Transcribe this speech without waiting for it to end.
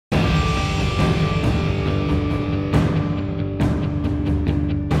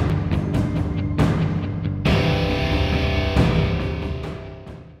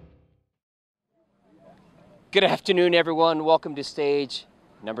Good afternoon, everyone. Welcome to stage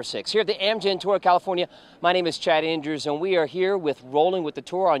number 6 here at the Amgen Tour of California. My name is Chad Andrews, and we are here with Rolling with the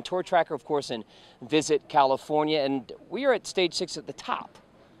Tour on Tour Tracker, of course, and Visit California. And we are at stage 6 at the top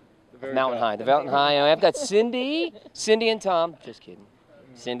of Mountain High. The Mountain High. And I've got Cindy and Tom. Just kidding.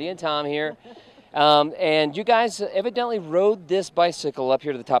 Cindy and Tom here. And you guys evidently rode this bicycle up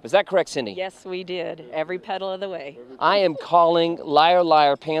here to the top. Is that correct, Cindy? Yes, we did. Every pedal of the way. I am calling liar,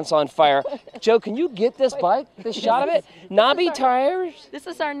 liar, pants on fire. Joe, can you get this bike, this shot of it? Knobby tires? This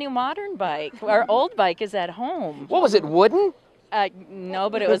is our new modern bike. Our old bike is at home. What was it, wooden? No,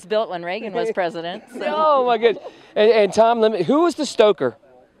 but it was built when Reagan was president. So. Oh, my goodness. And Tom, who was the stoker?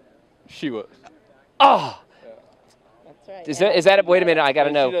 She was. Oh! That's right. Is that wait a minute, I got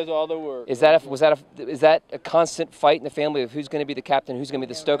to know. She does all the work. Is that a constant fight in the family of who's going to be the captain, who's going to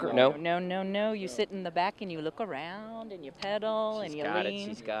be the stoker? No? No. You sit in the back and you look around and you pedal and you lean.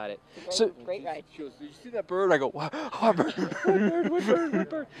 She's got it. Great ride. She goes, did you see that bird? I go, what bird? What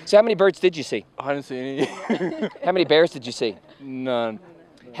bird? So how many birds did you see? I didn't see any. How many bears did you see? None.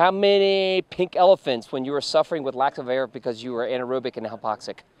 How many pink elephants when you were suffering with lack of air because you were anaerobic and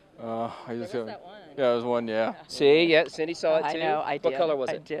hypoxic? I just was that one? Yeah, it was one, yeah. See, yeah, Cindy saw it too. I know, I did. What color was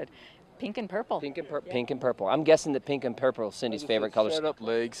it? I did. Pink and purple. Pink and purple. I'm guessing that pink and purple is Cindy's favorite colors. Shut up,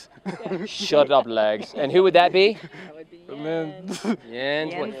 legs. Shut up, legs. And who would that be? That would be Jens.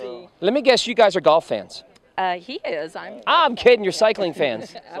 Yenzi. Let me guess, you guys are golf fans. He is. I'm kidding, you're cycling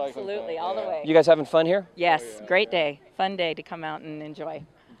fans. Absolutely, all the way. You guys having fun here? Yes, great day. Fun day to come out and enjoy.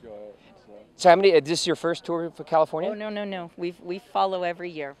 So how many, is this your first tour for California? Oh, no. We follow every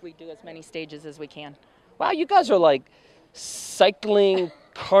year. We do as many stages as we can. Wow, you guys are like cycling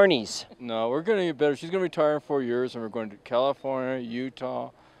carnies. No, we're going to get better. She's going to retire in 4 years, and we're going to California, Utah,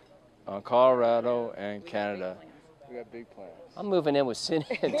 Colorado, and Canada. We got big plans. I'm moving in with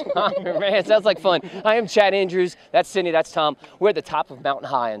Cindy and Tom. Man, it sounds like fun. I am Chad Andrews. That's Cindy. That's Tom. We're at the top of Mountain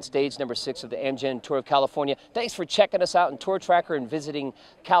High on stage number 6 of the Amgen Tour of California. Thanks for checking us out in Tour Tracker and visiting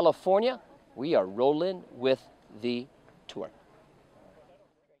California. We are rolling with the tour.